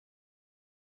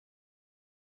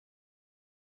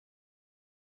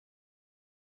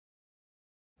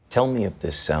Tell me if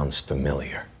this sounds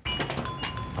familiar.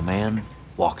 A man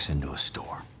walks into a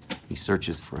store. He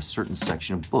searches for a certain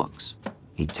section of books.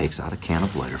 He takes out a can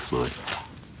of lighter fluid.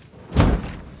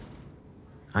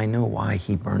 I know why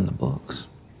he burned the books.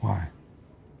 Why?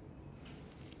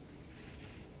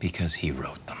 Because he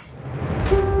wrote them.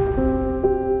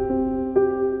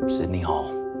 Sidney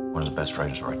Hall, one of the best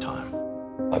writers of our time.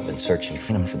 I've been searching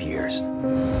for him for years.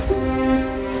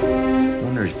 I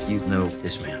wonder if you know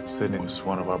this man. Sidney was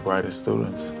one of our brightest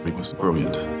students. He was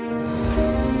brilliant.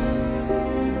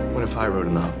 What if I wrote a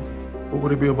novel? What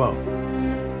would it be about?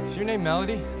 Is your name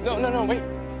Melody? No, wait.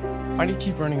 Why do you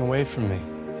keep running away from me?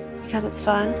 Because it's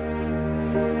fun.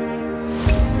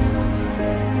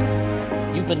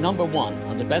 You've been #1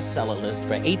 on the bestseller list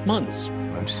for 8 months.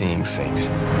 I'm seeing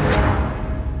things.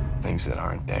 Things that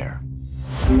aren't there.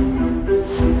 I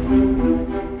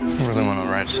really want to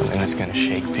write something that's going to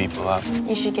shake people up.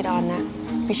 You should get on that.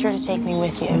 Be sure to take me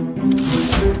with you.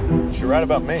 You should write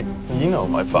about me. You know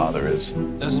who my father is.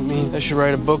 Doesn't mean I should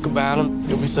write a book about him.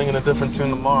 You'll be singing a different tune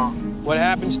tomorrow. What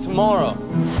happens tomorrow?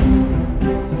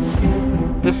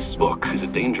 This book is a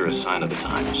dangerous sign of the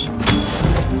times.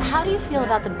 How do you feel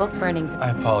about the book burnings? I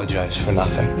apologize for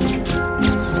nothing.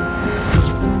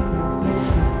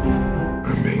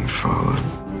 I'm being followed.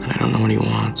 And I don't know what he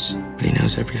wants, but he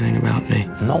knows everything about me.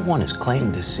 No one has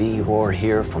claimed to see or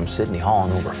hear from Sidney Hall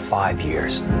in over 5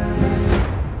 years.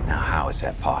 Now, how is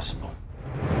that possible?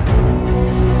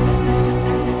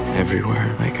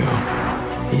 Everywhere I go,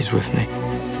 he's with me.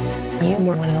 You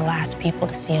were one of the last people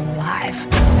to see him alive.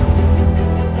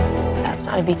 That's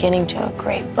not a beginning to a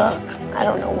great book. I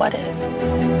don't know what is.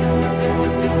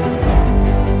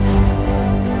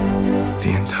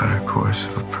 The entire course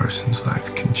of a person's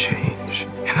life can change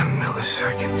in a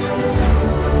millisecond.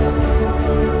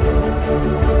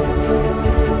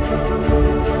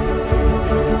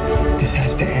 This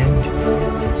has to end.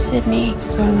 Sidney,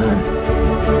 what's going on?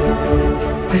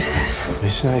 What is this?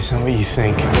 It's nice not what you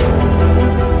think.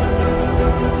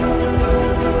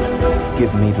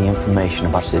 Give me the information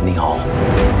about Sidney Hall,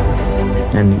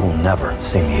 and you will never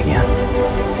see me again.